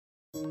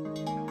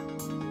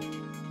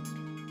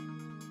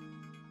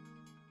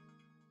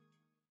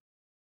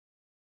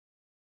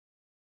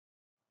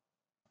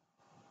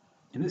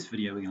In this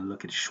video, we're going to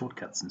look at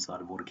shortcuts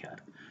inside of AutoCAD.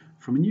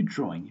 From a new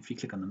drawing, if you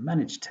click on the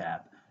Manage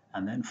tab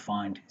and then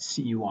find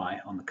CUI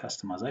on the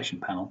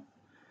Customization panel,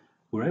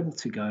 we're able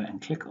to go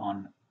and click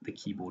on the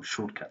keyboard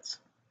shortcuts.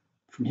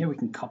 From here, we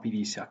can copy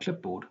these to our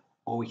clipboard,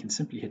 or we can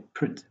simply hit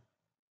Print.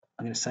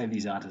 I'm going to save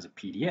these out as a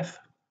PDF,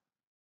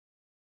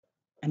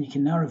 and you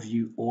can now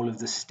review all of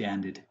the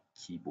standard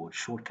keyboard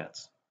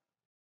shortcuts.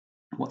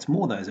 What's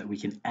more, though, is that we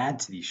can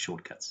add to these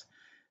shortcuts.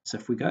 So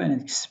if we go in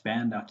and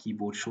expand our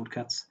keyboard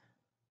shortcuts,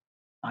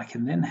 I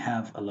can then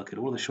have a look at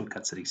all the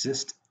shortcuts that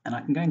exist, and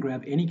I can go and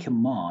grab any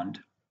command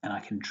and I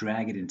can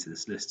drag it into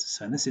this list.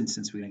 So in this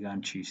instance, we're going to go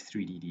and choose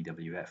 3D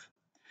DWF.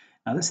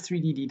 Now this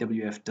 3D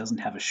DWF doesn't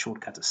have a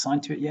shortcut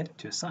assigned to it yet.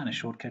 To assign a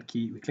shortcut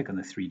key, we click on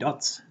the three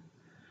dots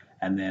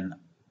and then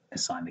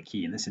assign the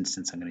key. In this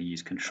instance, I'm going to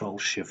use Control,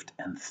 Shift,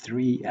 and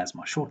 3 as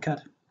my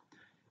shortcut. And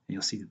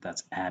you'll see that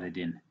that's added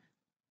in.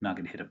 Now I'm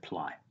going to hit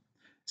Apply.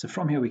 So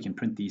from here, we can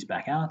print these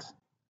back out.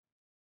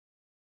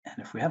 And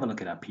if we have a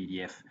look at our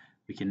PDF,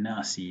 we can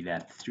now see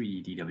that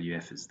 3D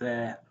DWF is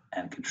there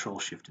and Control,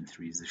 Shift, and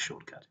 3 is the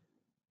shortcut.